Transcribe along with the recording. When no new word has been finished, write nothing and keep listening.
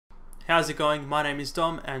How's it going? My name is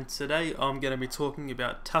Dom and today I'm going to be talking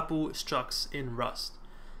about tuple structs in Rust.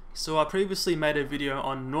 So I previously made a video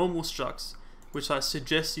on normal structs which I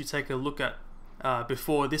suggest you take a look at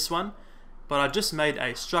before this one, but I just made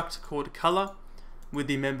a struct called color with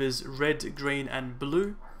the members red, green and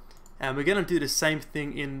blue, and we're going to do the same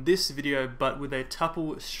thing in this video but with a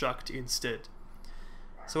tuple struct instead.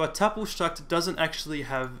 So a tuple struct doesn't actually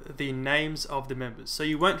have the names of the members, so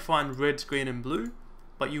you won't find red, green and blue,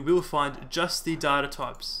 but you will find just the data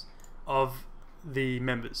types of the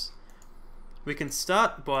members. We can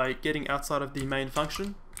start by getting outside of the main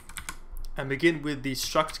function and begin with the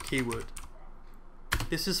struct keyword.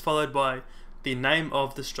 This is followed by the name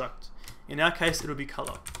of the struct. In our case, it'll be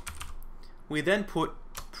color. We then put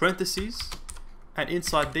parentheses, and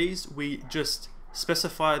inside these we just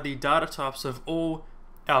specify the data types of all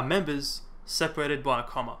our members separated by a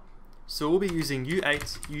comma. So we'll be using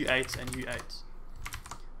U8, U8 and U8.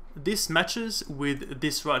 This matches with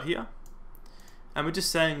this right here, and we're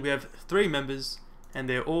just saying we have three members and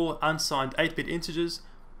they're all unsigned 8-bit integers,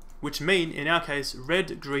 which mean in our case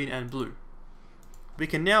red, green and blue. We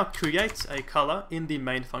can now create a color in the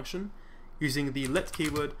main function using the let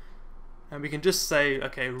keyword, and we can just say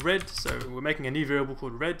okay, red, so we're making a new variable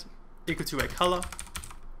called red equal to a color,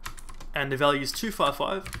 and the value is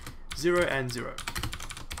 255, 0 and 0,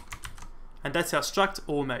 and that's our struct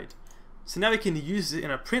all made. So now we can use it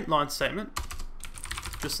in a print line statement,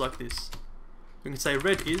 just like this. We can say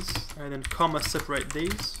red is, and then comma separate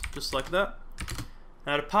these, just like that.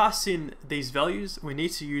 Now to pass in these values, we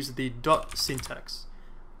need to use the dot syntax,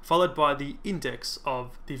 followed by the index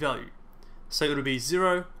of the value. So it'll be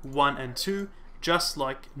 0, 1 and 2, just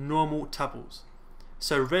like normal tuples.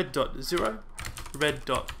 So red.0,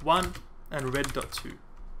 red.1 and red.2.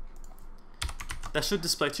 That should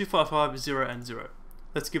display 255, 0 and 0.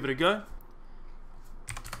 Let's give it a go.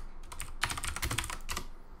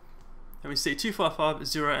 And we see 255,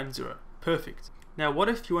 0 and 0. Perfect. Now what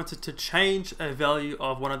if you wanted to change a value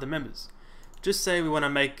of one of the members? Just say we want to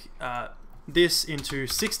make this into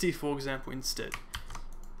 60 for example instead.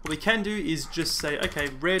 What we can do is just say okay,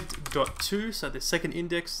 red.2, so the second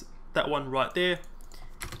index, that one right there,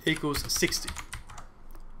 equals 60.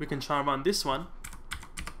 We can try and run this one,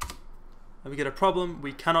 and we get a problem.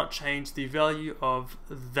 We cannot change the value of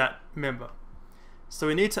that member. So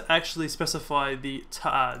we need to actually specify the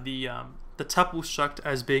tuple struct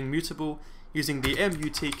as being mutable using the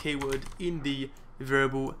mut keyword in the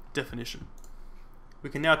variable definition. We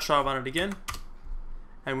can now try run it again,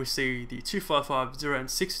 and we see the 255, 0 and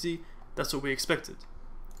 60. That's what we expected.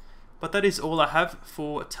 But that is all I have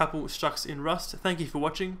for tuple structs in Rust. Thank you for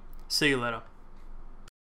watching. See you later.